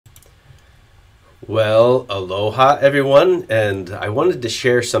Well, aloha everyone, and I wanted to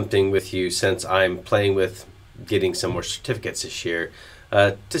share something with you since I'm playing with getting some more certificates this year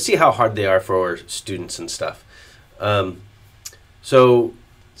to see how hard they are for students and stuff. Um, so,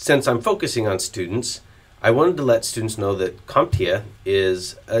 since I'm focusing on students, I wanted to let students know that CompTIA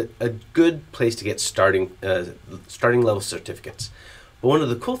is a good place to get starting level certificates. But one of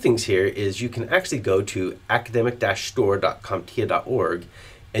the cool things here is you can actually go to academic-store.comptia.org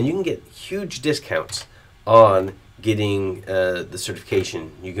and you can get huge discounts on getting the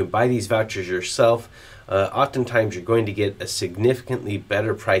certification. You can buy these vouchers yourself. Oftentimes you're going to get a significantly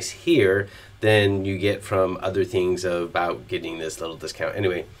better price here than you get from other things about getting this little discount.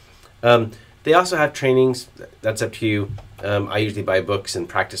 Anyway, they also have trainings. That's up to you. I usually buy books and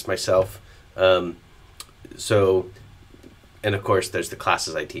practice myself. And of course, there's the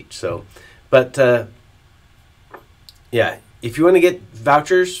classes I teach. Yeah, if you want to get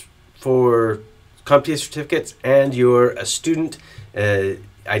vouchers for CompTIA certificates and you're a student, I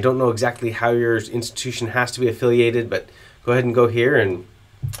don't know exactly how your institution has to be affiliated, but go ahead and go here and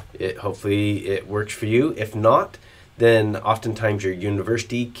hopefully it works for you. If not, then oftentimes your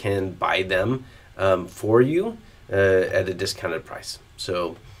university can buy them for you at a discounted price.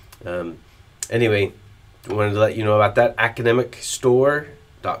 So anyway, I wanted to let you know about that,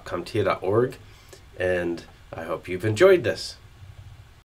 academic-store.comptia.org, and I hope you've enjoyed this.